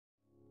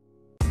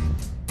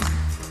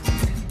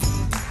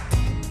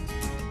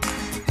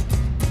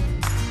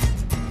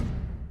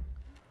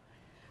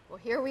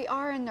Here we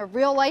are in the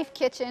real life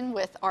kitchen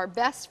with our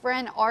best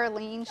friend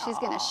Arlene. She's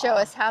going to show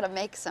us how to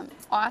make some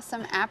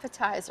awesome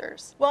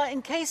appetizers. Well,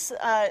 in case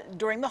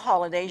during the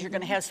holidays you're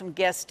going to have some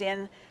guests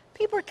in,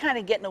 people are kind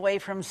of getting away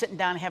from sitting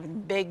down and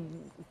having big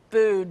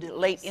food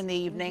late in the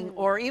evening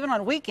or even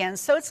on weekends.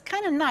 So it's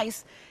kind of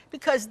nice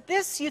because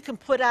this you can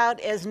put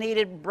out as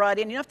needed, brought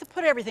in. You don't have to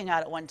put everything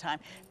out at one time.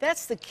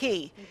 That's the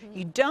key.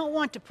 You don't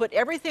want to put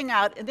everything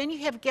out and then you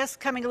have guests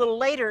coming a little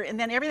later and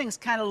then everything's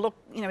kind of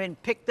been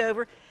picked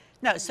over.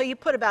 No, so you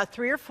put about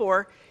 3 or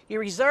 4, you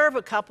reserve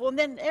a couple, and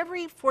then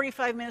every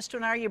 45 minutes to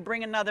an hour, you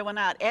bring another one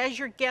out as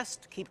your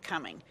guests keep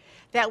coming.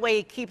 That way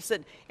it keeps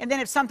it, and then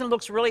if something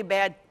looks really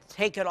bad,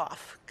 take it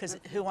off, because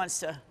who wants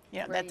to,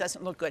 that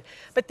doesn't look good.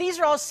 But these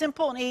are all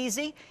simple and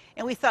easy,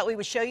 and we thought we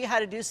would show you how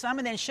to do some,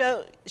 and then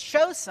show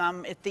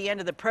some at the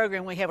end of the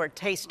program. We have our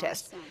taste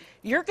test.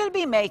 You're going to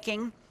be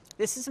making,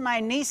 this is my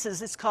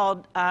niece's, it's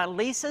called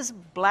Lisa's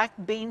Black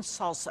Bean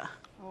Salsa.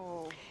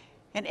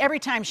 And every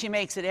time she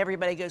makes it,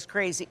 everybody goes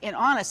crazy. And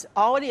honest,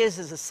 all it is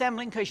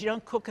assembling because you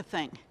don't cook a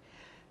thing.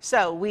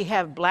 So we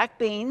have black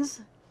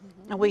beans,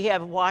 and we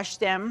have washed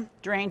them,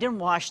 drained and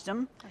washed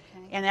them.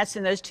 And that's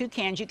in those 2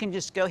 cans. You can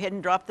just go ahead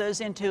and drop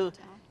those into,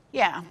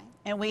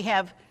 And we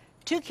have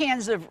 2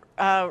 cans of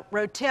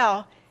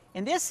Rotel.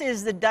 And this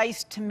is the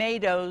diced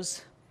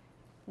tomatoes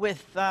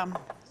with, let's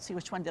see,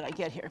 which one did I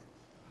get here?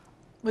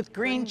 With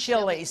green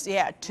chilies.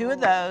 Yeah, 2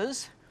 of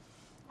those.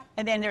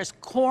 And then there's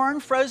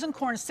corn, frozen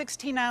corn,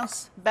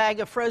 16-ounce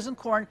bag of frozen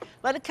corn.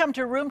 Let it come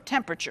to room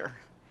temperature.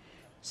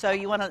 So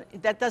you want to,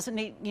 that doesn't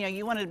need,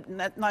 you want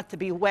it not to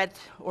be wet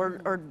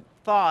or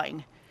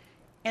thawing.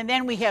 And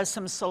then we have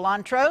some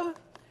cilantro,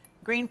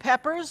 green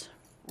peppers,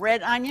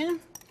 red onion,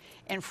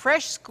 and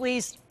fresh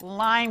squeezed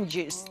lime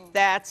juice.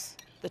 That's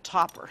the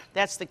topper.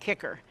 That's the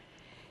kicker.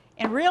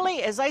 And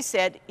really, as I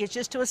said, it's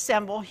just to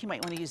assemble. You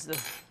might want to use the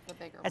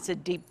bigger one. That's a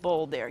deep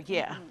bowl there,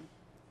 yeah.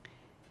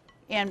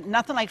 And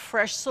nothing like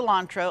fresh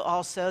cilantro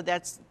also.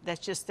 That's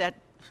just that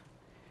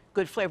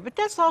good flavor. But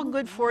that's all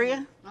good for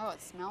you. Oh,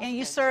 it smells And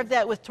you good. serve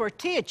that with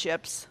tortilla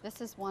chips. This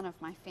is one of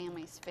my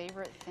family's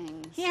favorite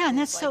things. Yeah, and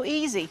that's so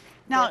easy.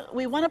 Now,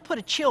 we want to put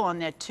a chill on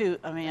that too,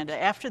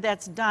 Amanda. After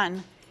that's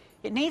done,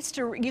 it needs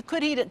to, you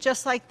could eat it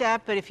just like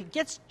that, but if it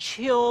gets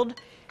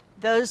chilled,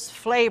 those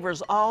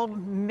flavors all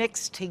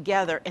mixed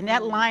together. And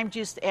that lime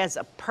juice adds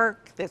a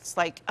perk that's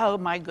like, oh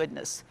my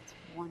goodness.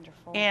 It's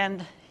wonderful.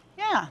 And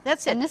yeah,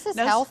 that's it. And this is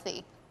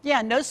healthy.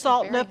 Yeah, no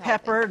salt, no healthy.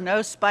 pepper,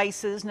 no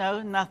spices,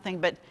 no nothing.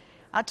 But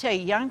I'll tell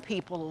you, young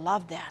people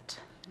love that.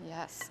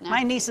 Yes.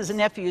 My nieces and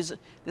nephews,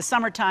 the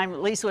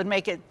summertime, Lisa would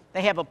make it,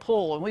 they have a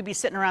pool, and we'd be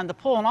sitting around the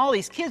pool, and all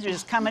these kids are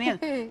just coming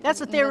in. That's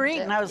what they were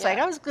eating. I was like,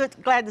 I was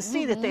glad to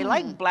see that they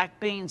like black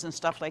beans and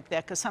stuff like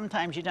that, because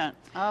sometimes you don't.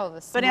 Oh, the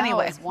smell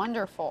is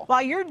wonderful.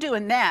 While you're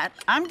doing that,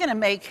 I'm going to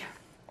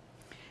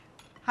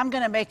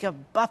make a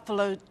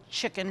buffalo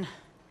chicken,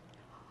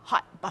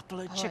 hot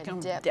buffalo chicken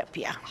dip.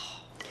 Yeah.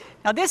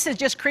 Now this is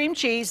just cream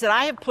cheese that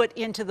I have put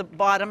into the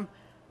bottom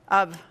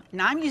of,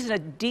 now I'm using a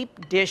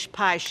deep dish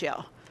pie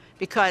shell,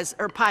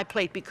 or pie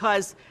plate,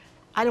 because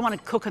I don't want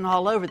it cooking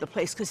all over the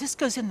place, because this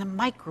goes in the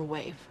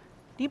microwave.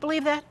 Do you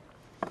believe that?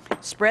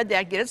 Spread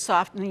that, get it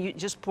soft, and then you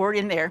just pour it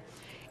in there.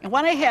 And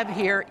what I have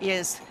here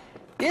is,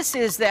 this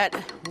is that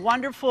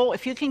wonderful,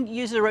 if you can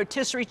use a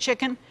rotisserie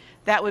chicken,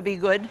 that would be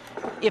good.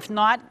 If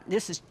not,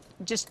 this is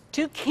just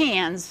 2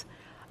 cans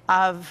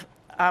of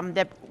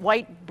that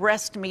white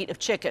breast meat of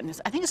chicken.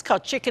 I think it's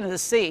called chicken of the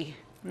sea.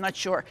 I'm not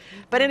sure.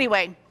 But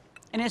anyway,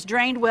 and it's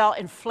drained well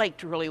and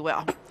flaked really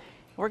well.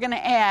 We're going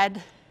to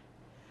add,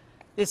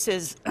 this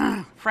is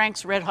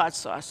Frank's Red Hot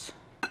sauce.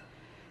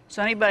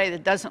 So anybody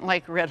that doesn't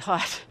like red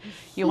hot,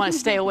 you want to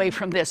stay away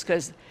from this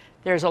because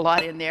there's a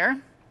lot in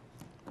there.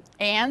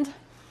 And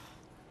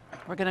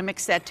we're going to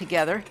mix that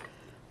together.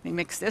 Let me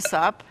mix this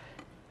up.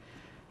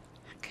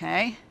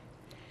 Okay.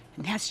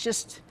 And that's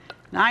just,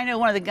 now I know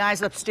one of the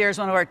guys upstairs,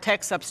 one of our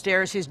techs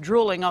upstairs, he's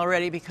drooling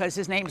already because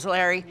his name's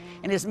Larry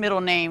and his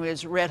middle name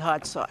is Red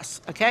Hot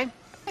Sauce, okay?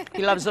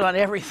 He loves it on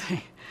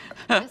everything.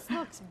 This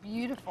looks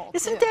beautiful.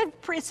 Isn't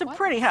that pretty? It's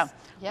pretty, huh?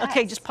 Yes.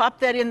 Okay, just pop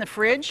that in the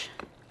fridge.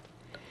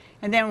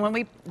 And then when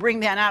we bring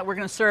that out, we're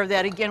going to serve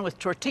that again with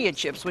tortilla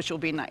chips, which will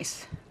be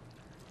nice.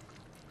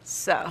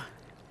 So,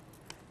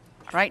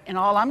 right, and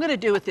all I'm going to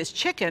do with this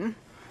chicken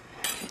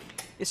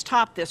is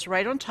top this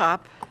right on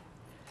top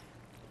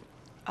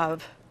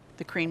of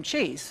the cream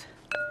cheese,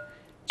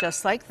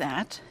 just like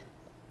that.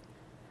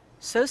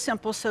 So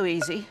simple, so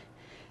easy.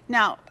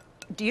 Now,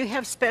 do you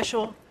have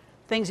special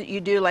things that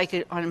you do,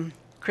 like on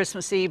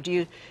Christmas Eve? Do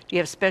you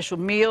have special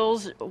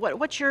meals?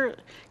 What's your?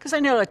 Because I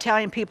know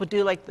Italian people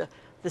do like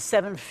the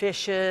 7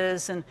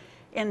 fishes, and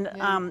you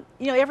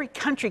know, every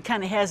country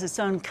kind of has its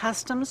own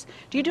customs.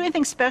 Do you do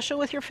anything special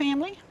with your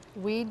family?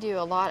 We do a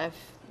lot of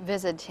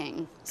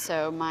visiting.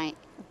 So my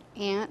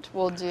aunt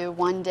will do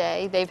one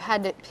day. They've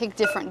had to pick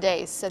different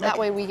days, so that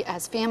way we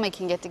as family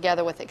can get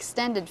together with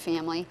extended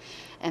family,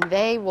 and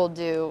they will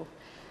do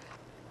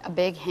a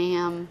big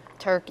ham,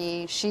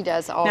 turkey. She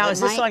does all Now, the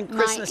is this on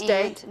Christmas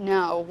Day?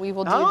 No, we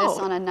will do this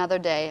Oh. on another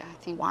day. I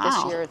think this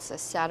Wow. year it's a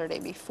Saturday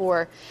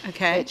before.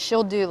 Okay. But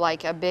she'll do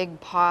like a big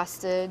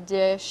pasta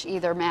dish,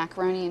 either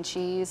macaroni and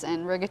cheese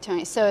and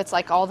rigatoni. So it's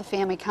like all the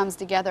family comes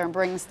together and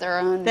brings their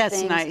own That's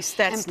things. nice,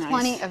 that's and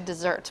plenty nice. of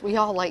desserts. We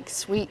all like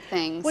sweet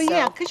things. Well, so.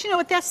 yeah, because you know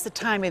what? That's the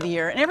time of the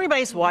year, and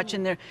everybody's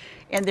watching their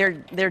But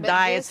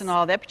diets this and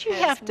all that. But you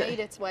has have to. made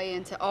its way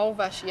into all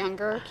of us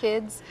younger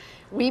kids.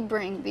 We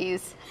bring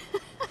these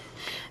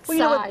Well,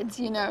 you know what- sides,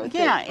 that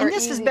Yeah, are and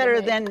this is easy to better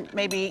make. than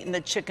maybe eating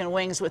the chicken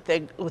wings with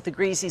the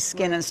greasy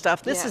skin and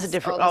stuff. This is a Yes.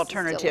 different Oh, this is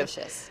alternative.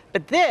 delicious.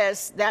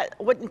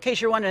 But in case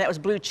you're wondering, that was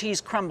blue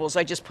cheese crumbles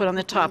I just put on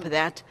the top of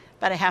that,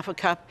 about a half a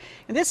cup.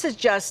 And this is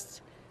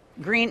just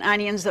green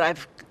onions that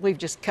we've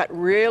just cut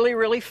really,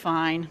 really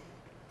fine.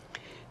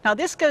 Now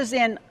this goes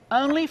in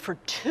only for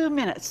 2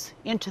 minutes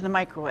into the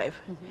microwave.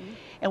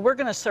 And we're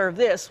going to serve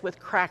this with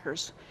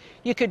crackers.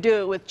 You could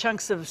do it with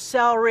chunks of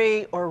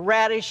celery or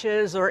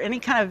radishes or any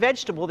kind of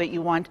vegetable that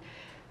you want.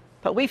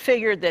 But we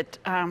figured that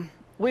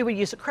we would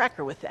use a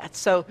cracker with that.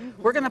 So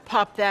we're going to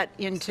pop that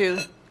into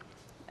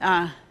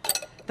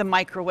the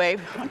microwave.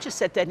 Why don't you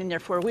set that in there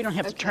for her? We don't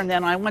have to turn that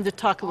on. I wanted to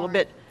talk a little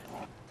bit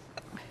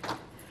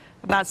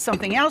about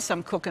something else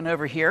I'm cooking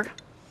over here.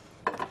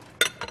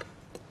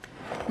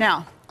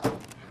 Now,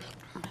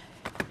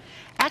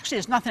 actually,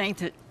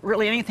 there's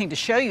really anything to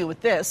show you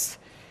with this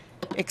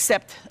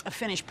except a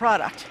finished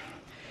product.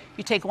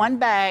 You take 1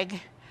 bag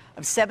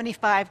of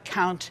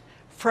 75-count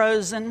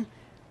frozen,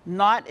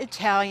 not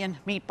Italian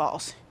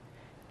meatballs.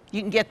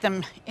 You can get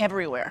them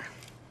everywhere.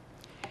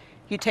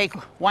 You take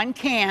 1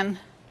 can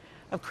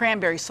of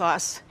cranberry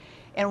sauce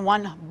and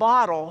 1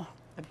 bottle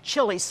of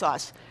chili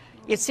sauce.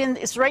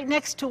 It's right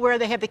next to where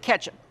they have the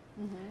ketchup,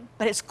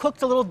 but it's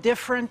cooked a little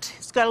different.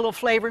 It's got a little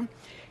flavor.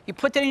 You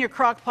put that in your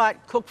crock pot,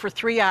 cook for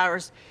 3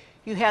 hours.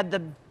 You have the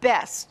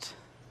best.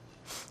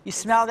 You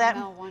smell that?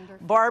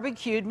 Wonderful.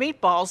 Barbecued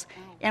meatballs.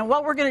 Oh. And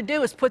what we're going to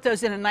do is put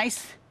those in a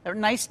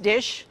nice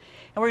dish,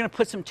 and we're going to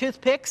put some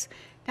toothpicks.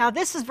 Now,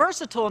 this is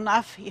versatile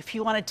enough. If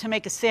you wanted to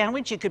make a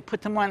sandwich, you could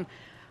put them on.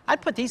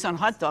 I'd put these on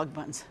hot dog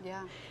buns.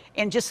 Yeah.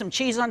 And just some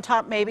cheese on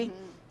top, maybe,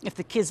 if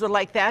the kids would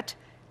like that.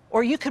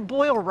 Or you could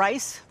boil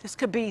rice. This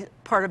could be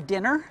part of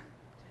dinner.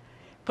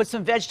 Put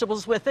some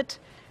vegetables with it.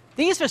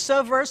 These are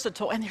so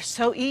versatile, and they're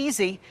so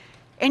easy,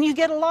 and you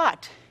get a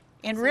lot.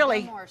 And So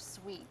really, they're more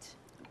sweet.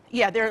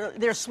 yeah,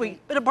 they're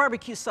sweet, but a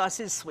barbecue sauce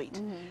is sweet.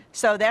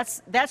 So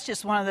that's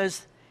just one of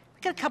those.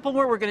 We got a couple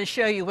more we're going to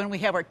show you when we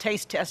have our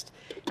taste test,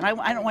 and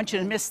I don't want you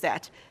to miss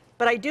that.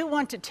 But I do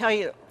want to tell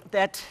you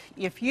that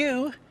if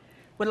you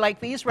would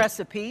like these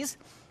recipes,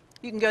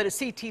 you can go to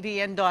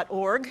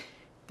ctvn.org.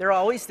 They're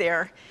always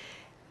there.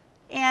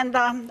 And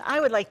I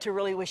would like to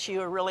really wish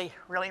you a really,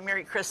 really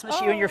Merry Christmas,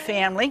 you and your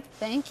family.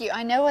 Thank you.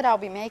 I know what I'll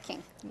be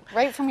making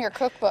right from your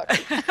cookbook.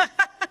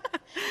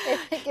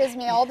 It gives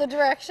me all the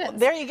directions.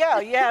 There you go.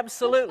 Yeah,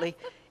 absolutely.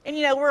 And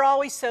you know, we're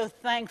always so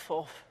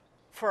thankful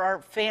for our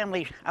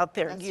family out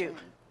there, That's you. right.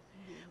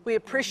 We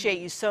appreciate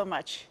you so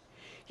much.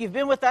 You've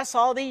been with us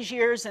all these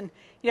years, and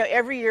you know,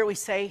 every year we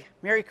say,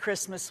 Merry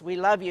Christmas, we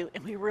love you,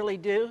 and we really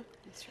do.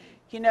 That's right.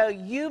 You know,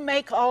 you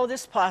make all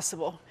this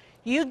possible.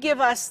 You give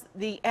us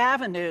the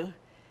avenue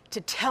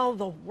to tell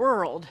the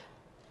world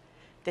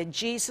that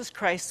Jesus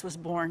Christ was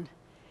born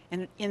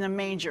in a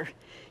manger.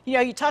 You know,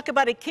 you talk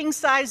about a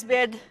king-size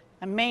bed,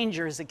 a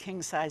manger is a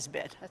king-size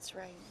bed That's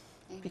right.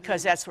 Amen.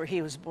 because that's where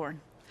he was born.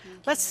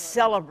 Let's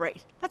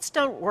celebrate. Let's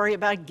don't worry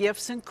about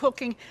gifts and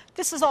cooking.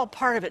 This is all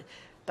part of it.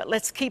 But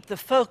let's keep the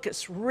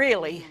focus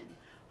really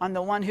on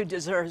the one who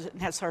deserves it,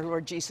 and that's our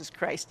Lord Jesus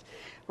Christ.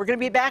 We're going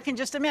to be back in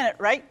just a minute,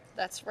 right?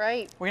 That's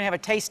right. We're going to have a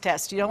taste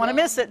test. You don't want to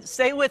miss it.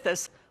 Stay with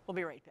us. We'll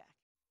be right back.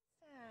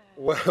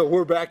 Well,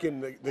 we're back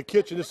in the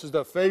kitchen. This is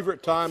the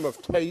favorite time of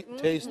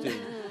tasting.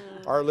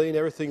 Arlene,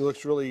 everything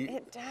looks really...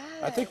 It does.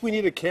 I think we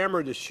need a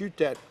camera to shoot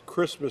that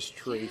Christmas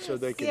tree so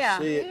they can Yeah.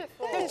 see it.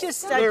 There's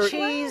just There-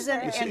 cheese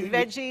and You see-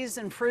 veggies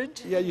and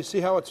fruit. Yeah, you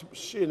see how it's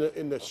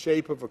in the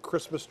shape of a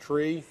Christmas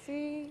tree?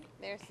 See,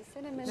 there's the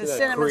cinnamon. The that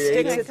cinnamon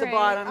creative? sticks at the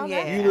bottom. Oh,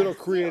 Yeah. You little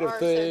creative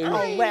thing.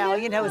 Oh, well,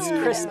 you know, it's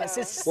Christmas.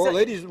 It's Well,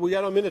 ladies, we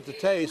got a minute to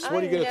taste.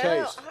 What are you going to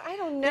taste? I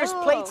don't know. There's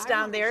plates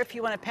down there if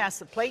you want to pass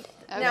the plate.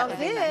 Now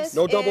Okay. this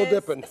No double is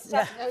dipping.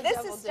 stuffed- No this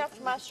double is stuffed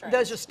dipping. mushrooms.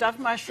 Those are stuffed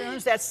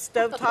mushrooms. That's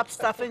stovetop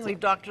stuffing. We've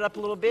doctored it up a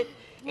little bit.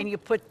 And you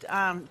put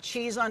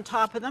cheese on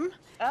top of them.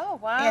 Oh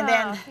wow. And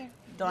then,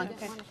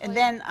 and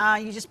then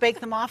you just bake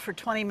them off for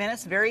 20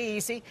 minutes. Very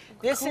easy.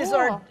 This is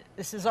our,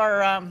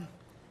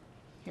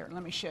 here,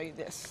 let me show you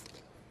this.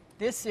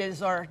 This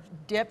is our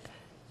dip.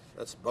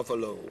 That's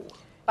buffalo.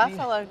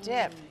 buffalo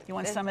dip. You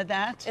want some of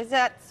that? Is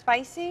that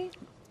spicy?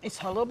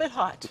 It's a little bit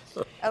hot.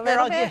 A Here,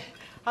 little bit.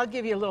 I'll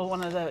give you a little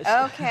one of those.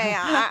 Okay,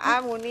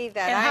 I will need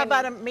that. And how I'm-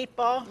 about a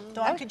meatball?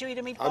 Dawn, could you eat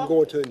a meatball? I'm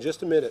going to in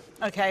just a minute,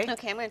 Okay.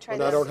 Okay, I'm gonna try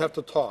and this. I don't have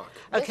to talk.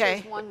 Okay.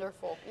 This is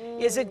wonderful.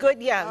 Is it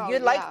good? Yeah, Oh,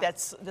 you'd like yeah. that,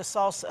 the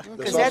salsa. The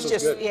Because that's salsa's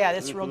just, good. yeah,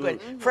 that's real good.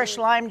 Fresh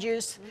lime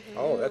juice.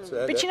 Oh, that's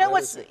that. But that- you know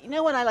that is-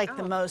 what I like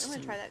the I'm most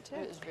gonna try that too.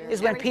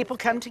 is when people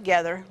come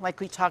together,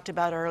 like we talked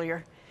about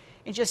earlier,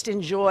 and just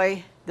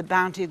enjoy the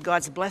bounty that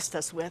God's blessed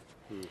us with.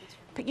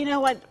 But you know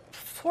what?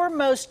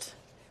 Foremost,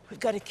 we've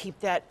got to keep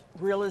that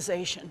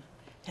realization.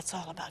 It's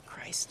all about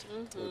Christ.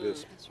 It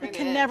is. We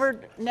can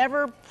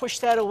never push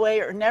that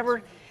away or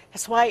never.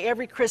 That's why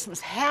every Christmas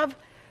have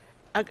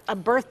a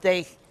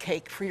birthday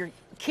cake for your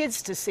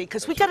kids to see,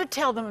 because we got to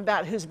tell them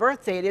about whose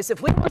birthday it is.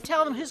 If we don't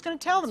tell them, who's going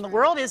to tell them? The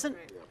world isn't.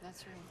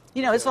 That's right.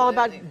 You know, it's all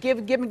about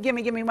give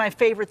me my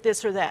favorite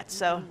this or that.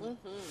 So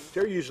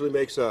Terry usually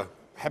makes a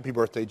happy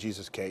birthday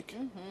Jesus cake.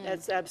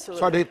 that's It's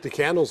absolutely. hard to hit the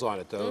candles on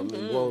it though, and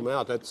blow them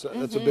out. That's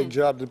a big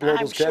job to blow I'm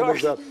those candles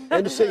sure. out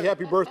and to say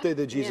happy birthday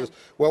to Jesus.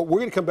 Well, we're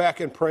going to come back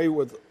and pray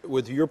with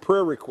your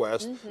prayer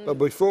request. But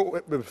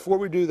before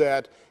we do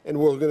that, and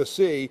we're going to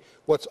see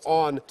what's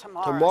on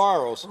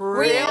tomorrow's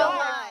Real